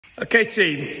Okay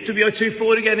team,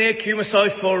 WO24 again here, Q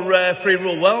myself for Free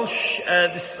Rule Welsh.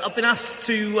 I've been asked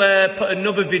to put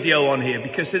another video on here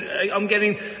because I'm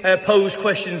getting posed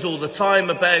questions all the time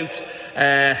about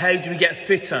how do we get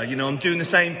fitter. You know, I'm doing the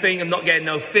same thing, I'm not getting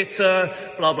no fitter,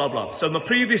 blah blah blah. So my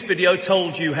previous video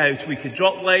told you how we could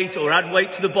drop weight or add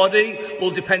weight to the body,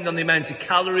 all depending on the amount of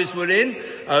calories we're in,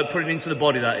 putting into the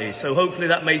body that is. So hopefully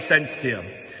that made sense to you.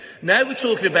 Now we're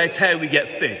talking about how we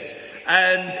get fit.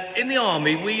 And in the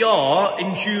army, we are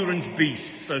endurance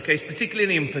beasts, okay, particularly in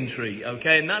the infantry,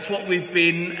 okay, and that's what we've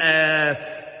been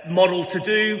modelled to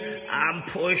do, and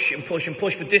push and push and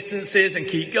push for distances and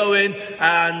keep going,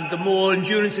 and the more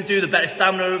endurance we do, the better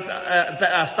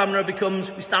our stamina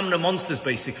becomes. We're stamina monsters,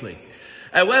 basically.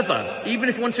 However, even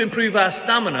if we want to improve our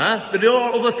stamina, there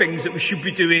are other things that we should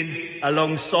be doing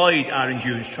alongside our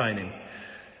endurance training.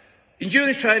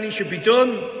 Endurance training should be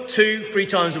done 2-3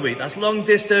 times a week. That's long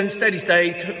distance, steady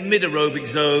state, mid aerobic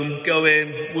zone,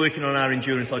 going, working on our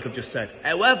endurance like I've just said.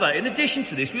 However, in addition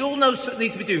to this, we all know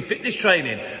need to be doing fitness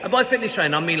training. And by fitness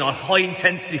training, I mean like high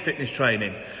intensity fitness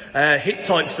training. HIIT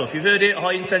type stuff. You've heard it,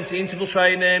 high intensity interval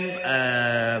training,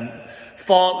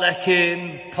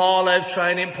 fartlecking, parlov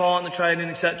training, partner training,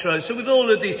 etc. So we've all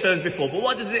heard these terms before, but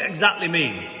what does it exactly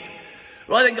mean?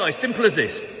 Right then guys, simple as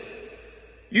this.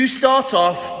 You start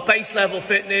off, base level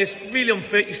fitness, really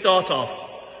unfit, you start off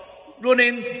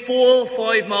running 4 or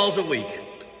 5 miles a week.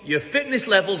 Your fitness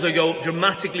levels will go up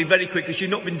dramatically very quick because you've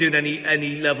not been doing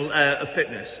any level of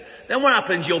fitness. Then what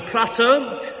happens, you'll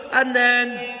plateau and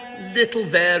then little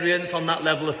variance on that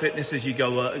level of fitness as you go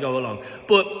along.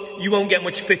 But you won't get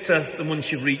much fitter than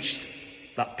once you've reached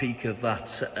that peak of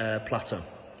that plateau.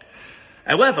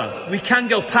 However, we can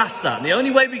go past that. And the only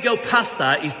way we go past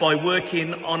that is by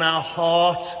working on our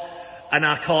heart and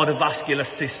our cardiovascular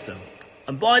system.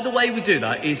 And by the way we do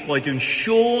that is by doing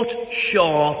short,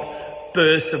 sharp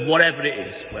bursts of whatever it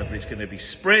is. Whether it's going to be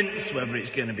sprints, whether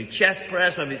it's going to be chest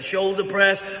press, whether it's shoulder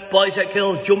press, bicep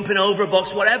curl, jumping over a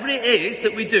box, whatever it is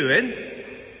that we're doing,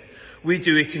 we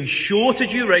do it in shorter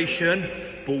duration,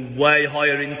 but way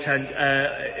higher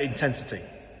intensity.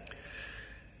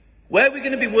 Where we're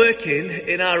going to be working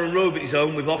in our aerobic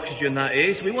zone with oxygen, that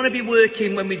is, we want to be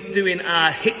working when we're doing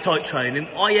our HIIT type training,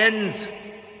 high end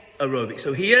aerobic.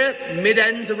 So here,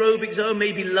 mid-end aerobic zone,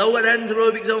 maybe lower end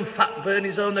aerobic zone, fat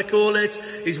burning zone they call it,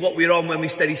 is what we're on when we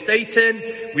steady stating.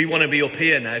 We want to be up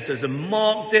here now. So there's a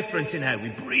marked difference in how we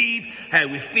breathe, how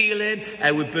we're feeling,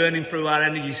 how we're burning through our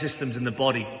energy systems in the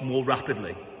body more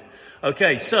rapidly.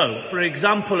 Okay, so for an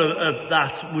example of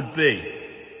that would be,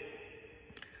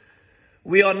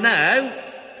 we are now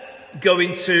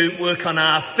going to work on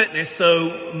our fitness,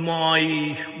 so my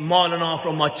 1.5 mile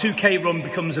or my 2K run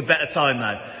becomes a better time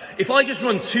now. If I just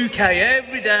run 2K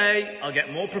every day, I'll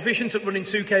get more proficient at running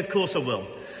 2K, of course I will.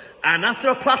 And after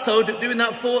I plateaued at doing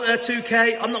that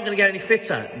 2K, I'm not going to get any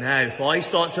fitter. Now, if I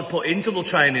start to put interval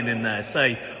training in there,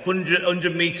 say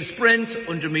 100 metre sprint,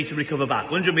 100 metre recover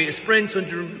back, 100 metre sprint,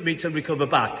 100 metre recover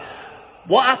back,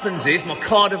 what happens is my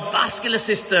cardiovascular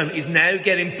system is now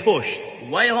getting pushed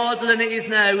way harder than it is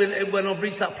now when I've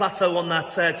reached that plateau on that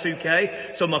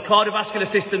 2K. So my cardiovascular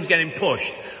system's getting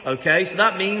pushed. Okay, so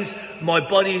that means my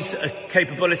body's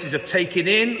capabilities of taking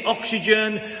in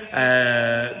oxygen,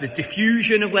 the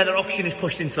diffusion of where that oxygen is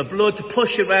pushed into the blood to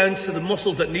push around to the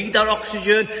muscles that need that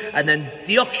oxygen, and then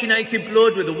deoxygenated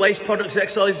blood with the waste products of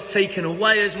exercise is taken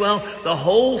away as well. The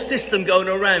whole system going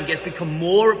around become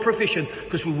more proficient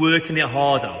because we're working it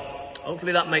harder.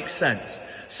 Hopefully that makes sense.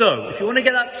 So if you want to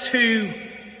get that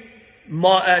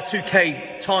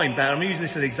 2K time better, I'm using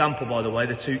this as an example by the way,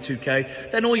 the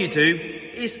 2K, then all you do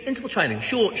is interval training,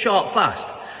 short, sharp, fast.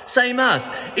 Same as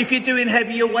if you're doing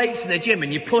heavier weights in the gym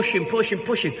and you're pushing,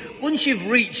 once you've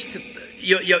reached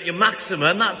your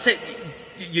maximum, that's it.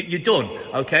 You're done,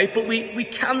 okay? But we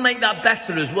can make that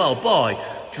better as well by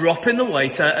dropping the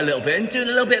weight a little bit and doing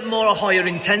a little bit more higher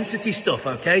intensity stuff,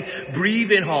 okay?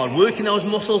 Breathing hard, working those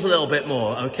muscles a little bit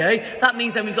more, okay? That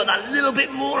means then we've got that little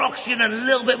bit more oxygen and a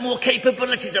little bit more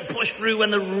capability to push through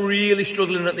when they're really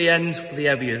struggling at the end for the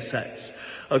heavier sets.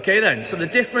 Okay then, so the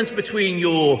difference between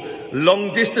your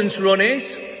long distance run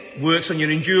works on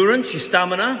your endurance, your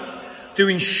stamina,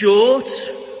 doing short,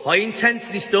 high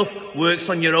intensity stuff works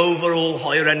on your overall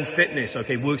higher end fitness,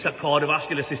 okay, works that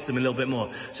cardiovascular system a little bit more.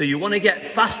 So you want to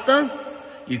get faster,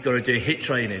 you've got to do HIIT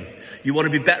training. You want to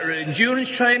be better at endurance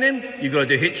training, you've got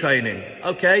to do HIIT training.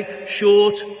 Okay,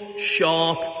 short,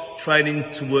 sharp training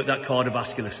to work that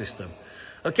cardiovascular system.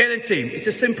 Okay then team, it's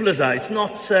as simple as that. It's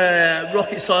not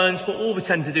rocket science, but all we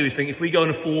tend to do is think if we go on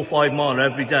a 4 or 5 mile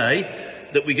every day,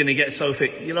 that we're going to get so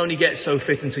fit. You'll only get so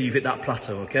fit until you've hit that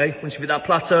plateau, okay? Once you've hit that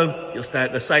plateau, you'll stay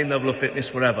at the same level of fitness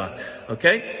forever,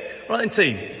 okay? Right then,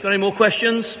 team, got any more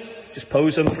questions? Just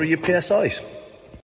pose them through your PSIs.